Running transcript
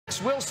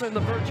Chris Wilson, the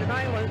Virgin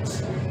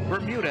Islands.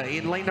 Bermuda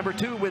in lane number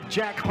 2 with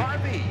Jack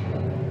Harvey.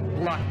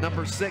 Block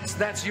number 6,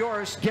 that's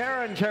yours.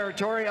 Garen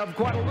territory of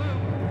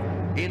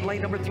Guadeloupe. In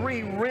lane number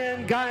 3,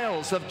 Ren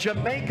Giles of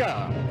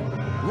Jamaica.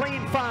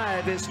 Lane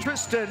 5 is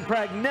Tristan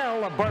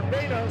Pragnell of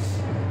Barbados.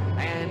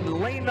 And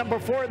lane number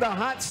 4, the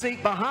hot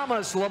seat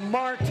Bahamas,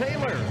 Lamar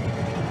Taylor.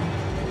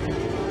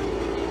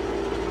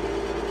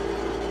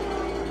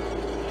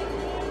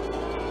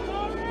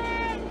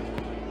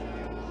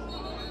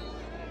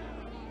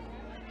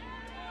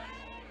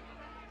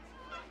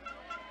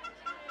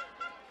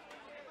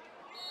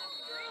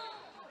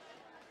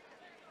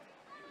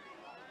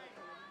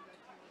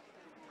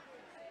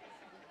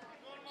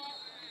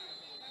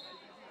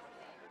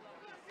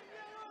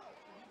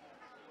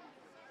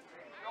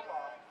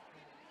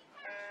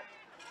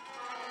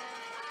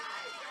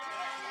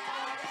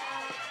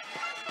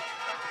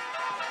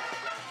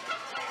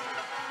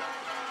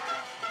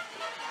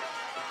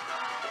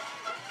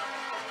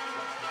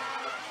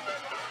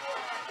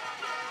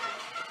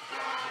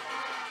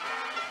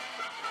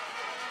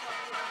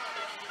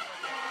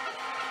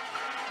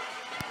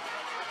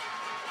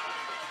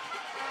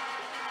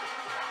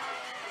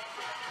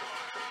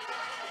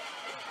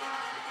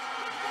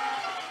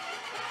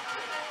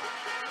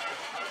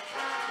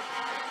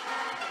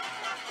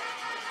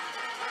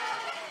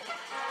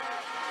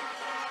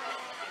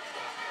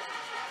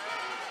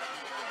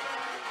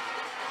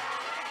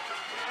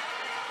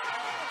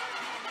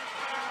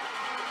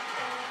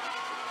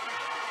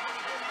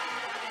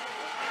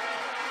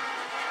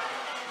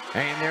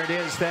 And there it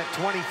is, that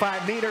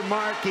 25-meter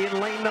mark in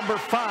lane number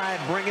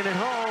 5, bringing it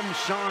home.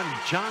 Sean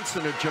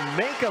Johnson of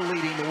Jamaica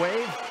leading the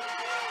wave.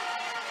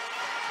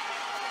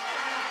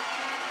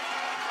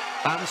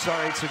 I'm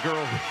sorry, it's a girl.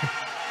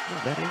 No,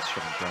 that is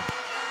Sean Johnson.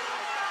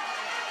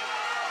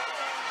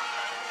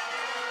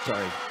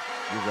 Sorry,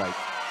 you're right.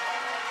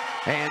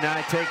 And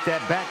I take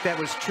that back. That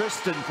was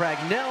Tristan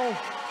Pragnell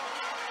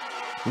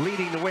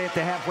leading the way at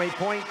the halfway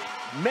point.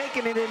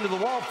 Making it into the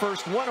wall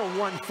first,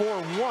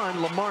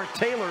 101.41, Lamar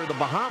Taylor of the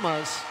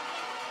Bahamas.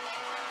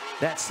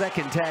 That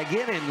second tag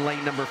in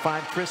lane number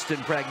 5, Tristan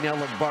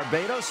Pragnell of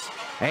Barbados.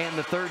 And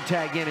the third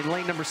tag in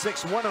lane number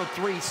 6,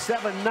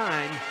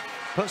 103.79,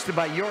 posted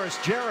by Joris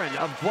Jaron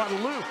of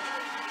Guadeloupe.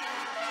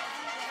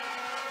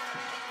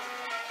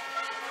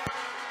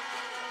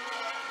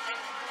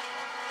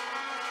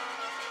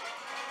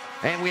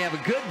 And we have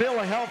a good bill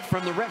of health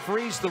from the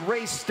referees. The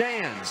race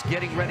stands.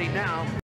 Getting ready now.